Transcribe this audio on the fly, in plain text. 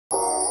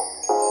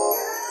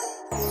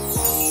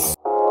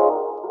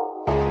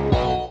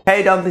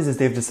Hey dumplings, it's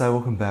Dave Desai.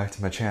 Welcome back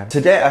to my channel.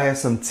 Today I have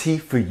some tea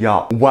for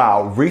y'all.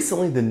 Wow,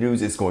 recently the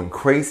news is going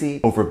crazy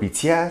over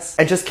BTS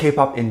and just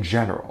K-pop in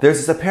general. There's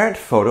this apparent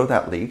photo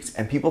that leaked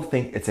and people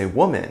think it's a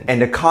woman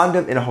and a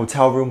condom in a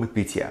hotel room with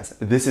BTS.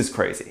 This is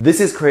crazy. This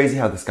is crazy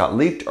how this got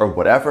leaked or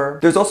whatever.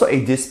 There's also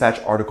a Dispatch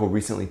article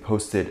recently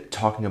posted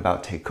talking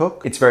about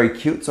Taehyung. It's very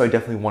cute, so I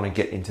definitely want to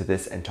get into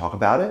this and talk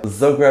about it.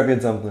 So grab your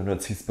dumpling or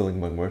tea spilling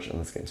mug merch and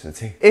let's get into the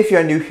tea. If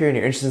you're new here and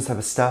you're interested in this type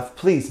of stuff,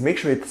 please make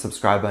sure you hit the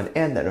subscribe button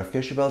and that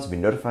notification bell to be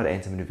notified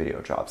anytime a new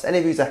video drops. And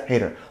if you're a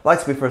hater,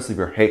 like to be first, leave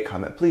your hate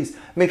comment. Please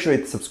make sure you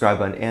hit the subscribe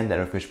button and that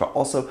notification bell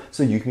also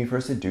so you can be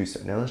first to do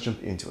so. Now let's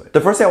jump into it.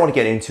 The first thing I want to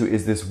get into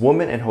is this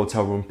woman and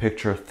hotel room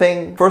picture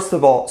thing. First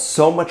of all,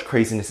 so much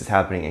craziness is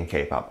happening in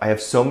K-pop. I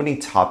have so many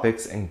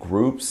topics and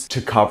groups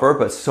to cover,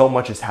 but so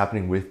much is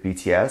happening with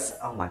BTS.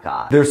 Oh my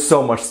god. There's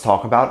so much to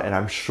talk about, and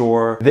I'm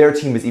sure their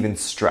team is even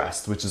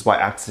stressed, which is why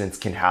accidents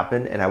can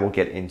happen, and I will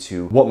get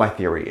into what my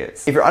theory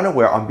is. If you're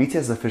unaware, on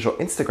BTS's official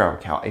Instagram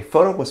account, a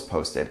photo was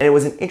posted, and it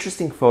was an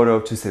interesting photo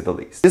to say the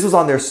least. This was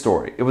on their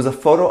story. It was a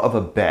photo of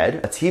a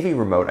bed, a TV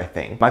remote, I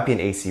think, might be an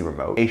AC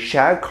remote, a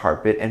shag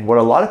carpet, and what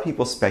a lot of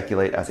people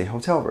speculate as a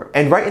hotel room.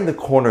 And right in the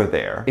corner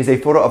there is a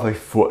photo of a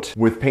foot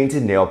with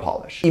painted nail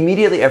polish.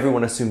 Immediately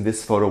everyone assumed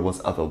this photo was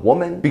of a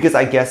woman, because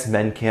I guess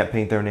men can't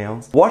paint their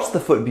nails. Watch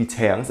the foot be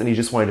Taehyung's and he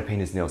just wanted to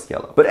paint his nails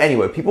yellow. But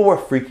anyway, people were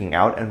freaking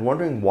out and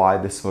wondering why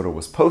this photo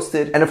was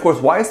posted. And of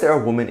course, why is there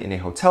a woman in a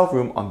hotel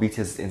room on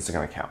BTS's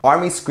Instagram account?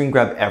 ARMY screen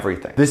grabbed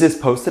everything. This is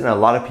posted and a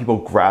lot of people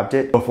grabbed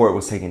it before it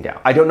was taken down.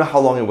 I don't know how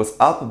long it was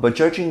up, but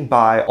judging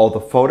by all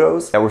the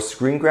photos that were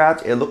screen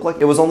grabbed, it looked like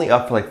it was only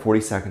up for like 40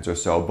 seconds or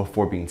so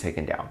before being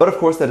taken down. But of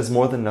course, that is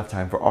more than enough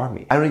time for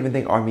ARMY. I don't even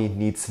think ARMY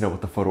needs to know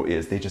what the photo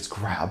is. They just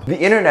grab. The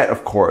internet,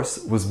 of course,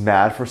 was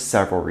mad for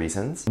several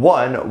reasons.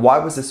 One, why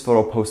was this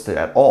photo posted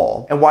at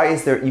all? And why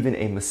is there even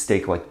a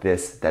mistake like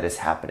this that is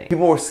happening?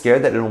 People were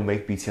scared that it'll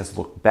make BTS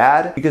look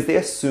bad because they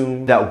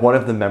assumed that one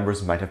of the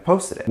members might have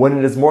posted it, when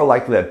it is more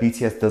likely that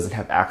BTS doesn't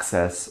have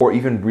access or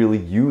even really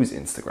use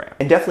Instagram,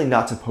 and definitely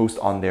not to post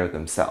on there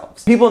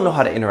themselves. People know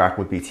how to interact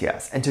with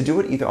BTS and to do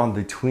it either on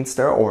the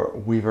Tweenster or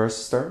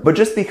Weverster, but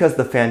just because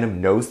the fandom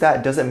knows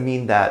that doesn't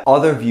mean that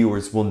other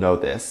viewers will know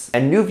this,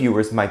 and new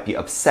viewers might be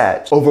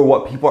upset over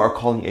what people are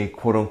calling a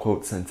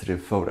quote-unquote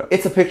sensitive photo.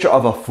 It's a picture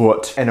of a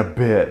foot and a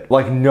bed.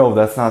 Like, no,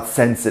 that's not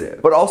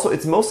sensitive. But also,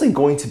 it's mostly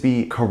going to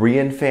be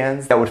Korean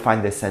fans that would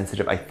find this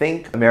sensitive, I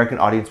think. American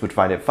audience would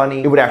find it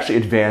funny. It would actually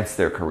advance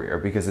their career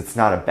because it's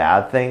not a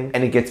bad thing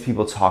and it gets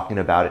people talking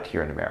about it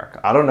here in America.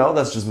 I don't know,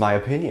 that's just my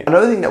opinion.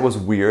 Another thing that was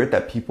weird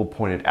that people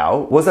pointed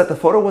out was that the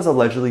photo was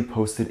allegedly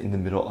posted in the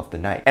middle of the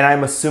night. And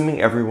I'm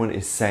assuming everyone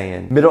is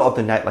saying middle of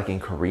the night like in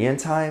Korean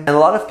time. And a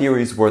lot of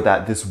theories were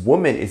that this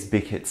woman is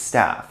Big Hit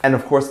staff, and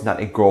of course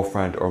not a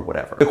girlfriend or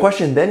whatever. The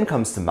question then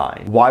comes to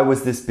mind, why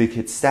was this Big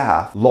Hit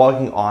staff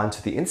logging on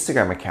to the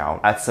Instagram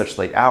account at such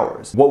late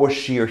hours? What was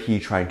she or he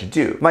trying to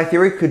do? My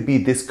theory could be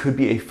this could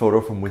be a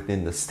photo from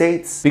within the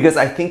States, because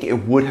I think it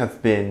would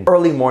have been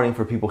early morning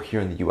for people here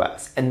in the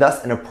US, and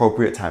thus an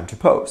appropriate time to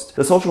post.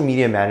 The social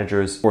media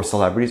managers or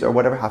celebrities or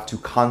whatever have to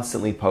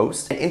constantly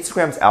post, and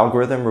Instagram's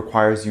algorithm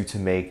requires you to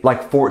make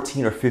like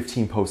 14 or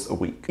 15 posts a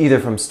week, either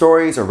from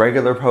stories or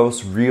regular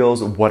posts,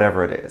 reels,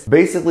 whatever it is.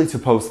 Basically to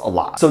post a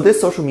lot. So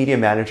this social media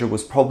manager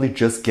was probably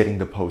just getting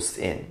the posts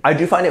in. I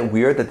do find it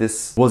weird that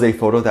this was a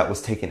photo that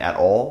was taken at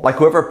all. Like,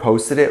 whoever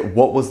posted it,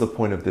 what was the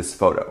point of this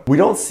photo? We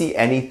don't see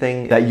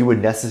anything that you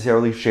would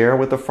necessarily share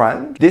with a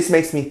friend. This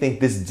makes me think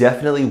this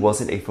definitely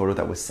wasn't a photo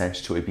that was sent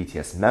to a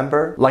BTS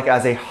member, like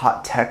as a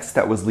hot text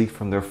that was leaked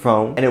from their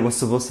phone, and it was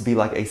supposed to be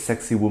like a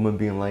sexy woman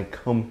being like,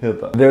 come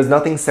hither. There's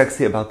nothing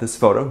sexy about this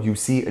photo. You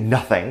see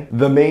nothing.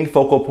 The main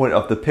focal point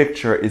of the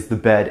picture is the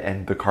bed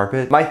and the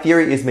carpet. My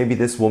theory is maybe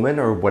this woman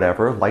or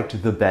whatever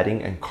liked the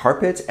bedding and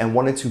carpet and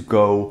wanted to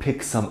go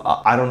pick some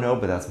up. I don't know,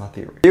 but that's my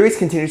theory. Theories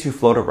continue to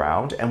float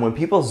around, and when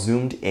people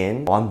zoomed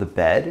in on the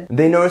bed,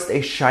 they noticed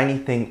a shiny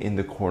thing in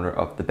the corner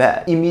of the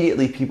bed.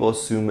 Immediately, people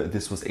assumed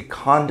this was a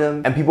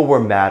condom, and people were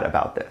mad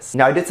about this.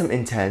 Now, I did some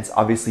intense,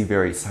 obviously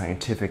very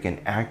scientific and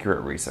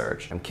accurate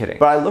research. I'm kidding.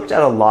 But I looked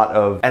at a lot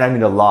of, and I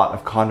mean a lot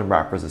of condom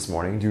wrappers this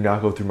morning. Do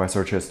not go through my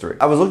search history.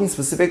 I was looking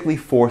specifically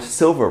for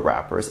silver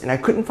wrappers, and I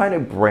couldn't find a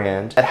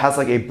brand that has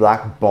like a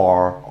black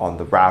bar on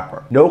the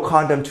wrapper. No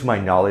condom, to my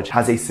knowledge,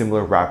 has a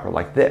similar wrapper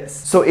like this.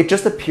 So it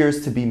just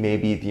appears to be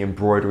maybe the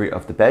embroidery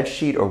of the bed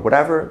sheet or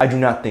whatever. I do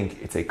not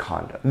think it's a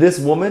condom. This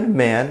woman,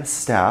 man,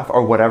 staff,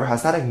 or whatever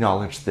has not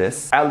acknowledged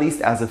this, at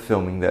least as of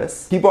filming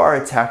this. People are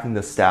attacking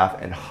the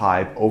staff and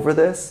HYBE over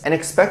this and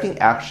expecting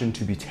action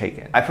to be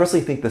taken. I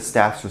personally think the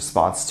staff's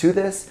response to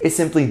this is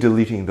simply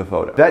deleting the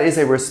photo. That is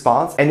a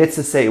response, and it's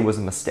to say it was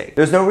a mistake.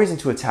 There's no reason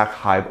to attack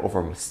HYBE over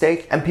a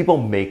mistake, and people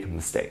make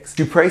mistakes.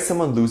 To praise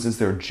someone loses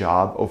their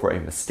job over a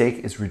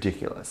mistake is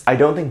ridiculous. I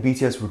don't think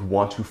BTS would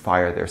want to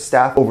fire their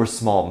staff over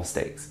small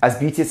mistakes, as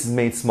BTS has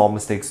made small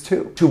mistakes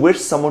too. To wish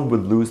someone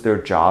would lose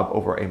their job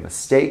over a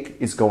mistake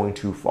is going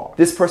too far.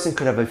 This person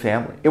could have a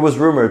family. It was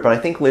rumored, but I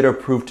think later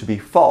proved to be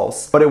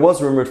false, but it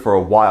was rumored for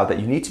a while that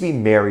you need to be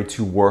married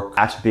to work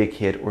at Big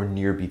Hit or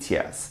near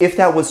BTS. If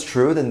that was was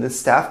true, then this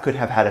staff could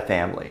have had a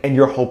family, and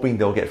you're hoping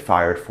they'll get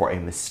fired for a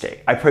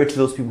mistake. I pray to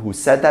those people who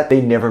said that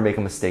they never make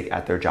a mistake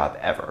at their job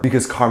ever,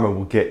 because karma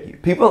will get you.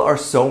 People are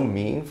so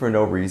mean for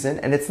no reason,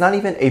 and it's not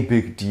even a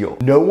big deal.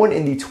 No one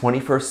in the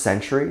 21st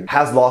century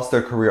has lost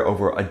their career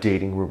over a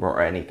dating rumor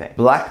or anything.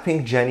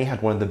 Blackpink Jennie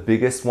had one of the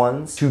biggest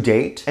ones to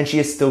date, and she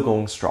is still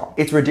going strong.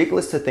 It's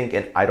ridiculous to think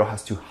an idol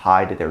has to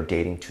hide their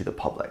dating to the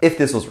public, if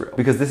this was real,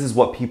 because this is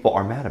what people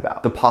are mad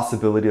about, the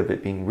possibility of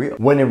it being real,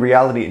 when in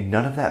reality,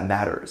 none of that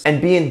matters.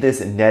 And being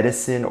this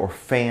netizen or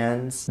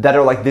fans that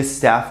are like, this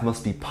staff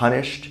must be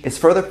punished, is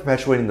further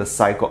perpetuating the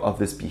cycle of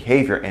this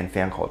behavior and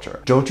fan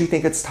culture. Don't you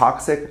think it's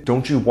toxic?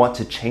 Don't you want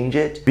to change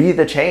it? Be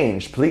the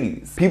change,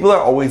 please. People are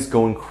always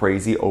going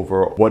crazy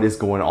over what is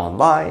going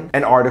online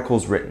and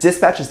articles written.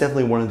 Dispatch is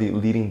definitely one of the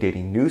leading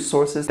dating news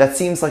sources that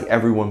seems like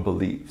everyone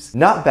believes.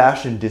 Not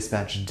bash and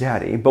Dispatch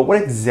Daddy, but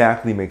what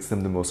exactly makes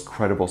them the most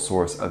credible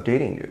source of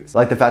dating news?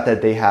 Like the fact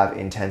that they have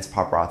intense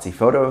paparazzi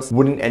photos.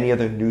 Wouldn't any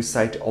other news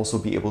site also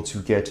be able to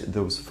get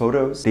those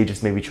photos? They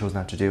just maybe chose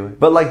not to do it.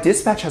 But like,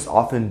 Dispatch has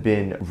often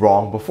been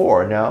wrong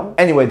before, no?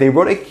 Anyway, they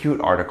wrote a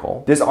cute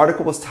article. This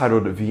article was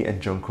titled V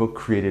and Jungkook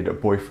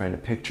created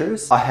boyfriend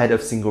pictures ahead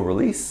of single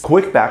release.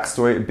 Quick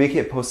backstory, Big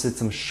Hit posted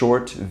some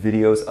short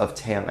videos of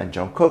Taehyung and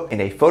Jungkook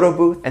in a photo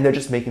booth, and they're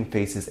just making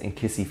faces and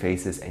kissy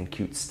faces and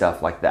cute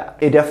stuff like that.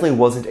 It definitely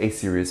wasn't a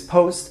serious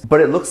post,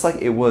 but it looks like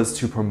it was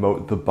to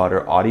promote the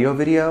Butter audio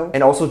video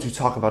and also to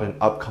talk about an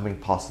upcoming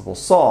possible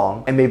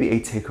song and maybe a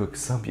Taehyung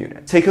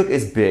subunit. Taehyung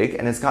is big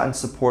and has gotten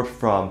support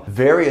from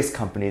various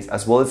companies,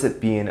 as well as it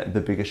being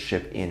the biggest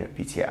ship in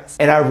BTS.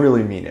 And I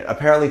really mean it.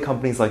 Apparently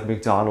companies like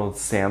McDonald's,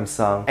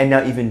 Samsung, and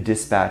now even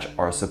Dispatch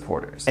are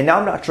supporters. And now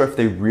I'm not sure if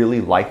they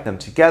really like them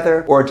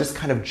together or are just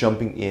kind of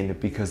jumping in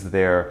because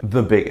they're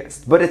the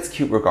biggest, but it's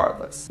cute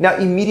regardless. Now,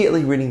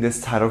 immediately reading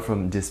this title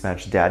from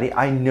Dispatch Daddy,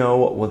 I know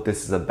what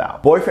this is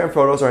about. Boyfriend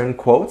photos are in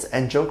quotes,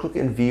 and Jungkook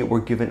and V were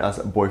giving us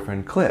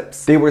boyfriend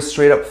clips. They were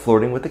straight up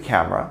flirting with the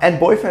camera, and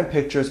boyfriend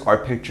pictures are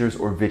pictures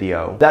or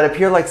video that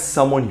appear like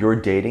someone you're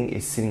dating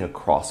is sitting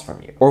across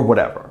from you or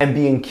whatever and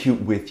being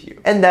cute with you.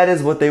 And that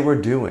is what they were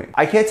doing.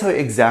 I can't tell you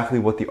exactly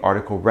what the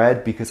article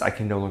read because I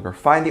can no longer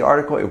find the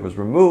article. It was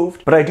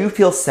removed, but I do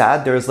feel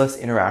sad there is less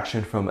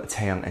interaction from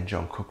Taehyung and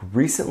Jungkook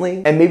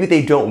recently, and maybe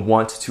they don't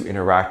want to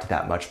interact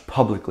that much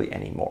publicly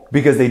anymore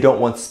because they don't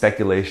want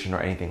speculation or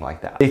anything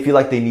like that. They feel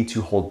like they need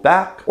to hold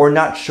back or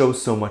not show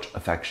so much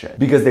affection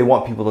because they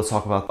want people to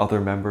talk about other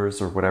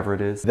members or whatever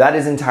it is. That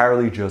is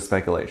entirely just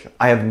speculation.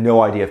 I have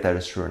no idea if that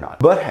is true or not.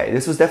 But hey,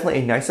 this was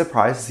definitely a nice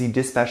surprise to see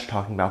Dispatch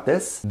talking about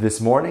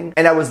this morning,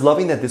 and I was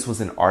loving that this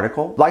was an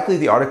article. Likely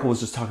the article was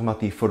just talking about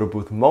the photo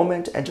booth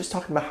moment and just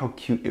talking about how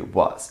cute it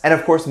was. And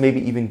of course,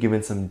 maybe even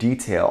given some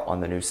detail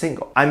on the new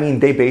single. I mean,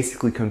 they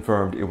basically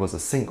confirmed it was a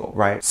single,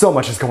 right? So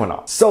much is going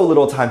on. So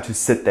little time to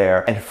sit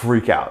there and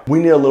freak out. We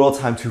need a little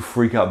time to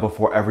freak out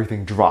before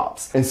everything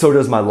drops. And so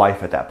does my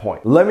life at that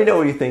point. Let me know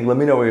what you think. Let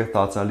me know what your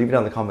thoughts are. Leave it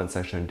down in the comment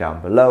section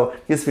down below.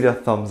 Give this video a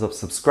thumbs up,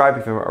 subscribe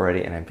if you haven't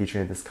already, and I'm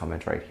featuring this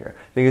comment right here.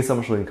 Thank you so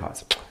much for leaving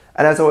comments.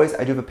 And as always,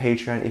 I do have a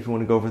Patreon if you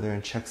want to go over there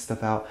and check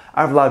stuff out.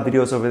 I have a lot of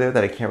videos over there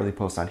that I can't really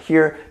post on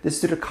here. This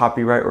is due to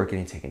copyright or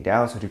getting taken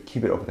down, so I do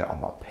keep it over there on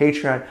my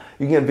Patreon.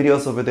 You can get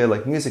videos over there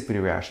like music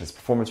video reactions,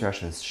 performance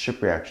reactions,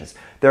 ship reactions.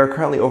 There are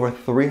currently over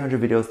 300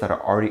 videos that are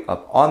already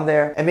up on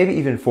there, and maybe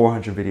even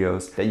 400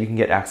 videos that you can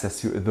get access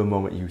to the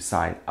moment you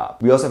sign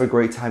up. We also have a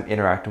great time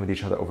interacting with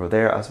each other over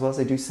there, as well as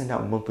I do send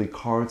out monthly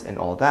cards and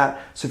all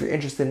that. So if you're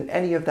interested in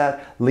any of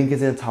that, link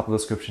is in the top of the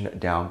description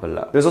down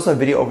below. There's also a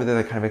video over there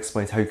that kind of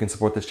explains how you can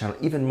support this channel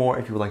even more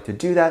if you would like to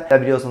do that. That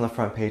video is on the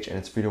front page and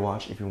it's free to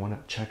watch if you want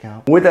to check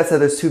out. With that said,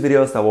 there's 2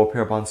 videos that will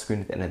appear up on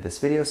screen at the end of this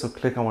video, so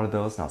click on one of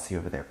those and I'll see you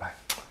over there. Bye.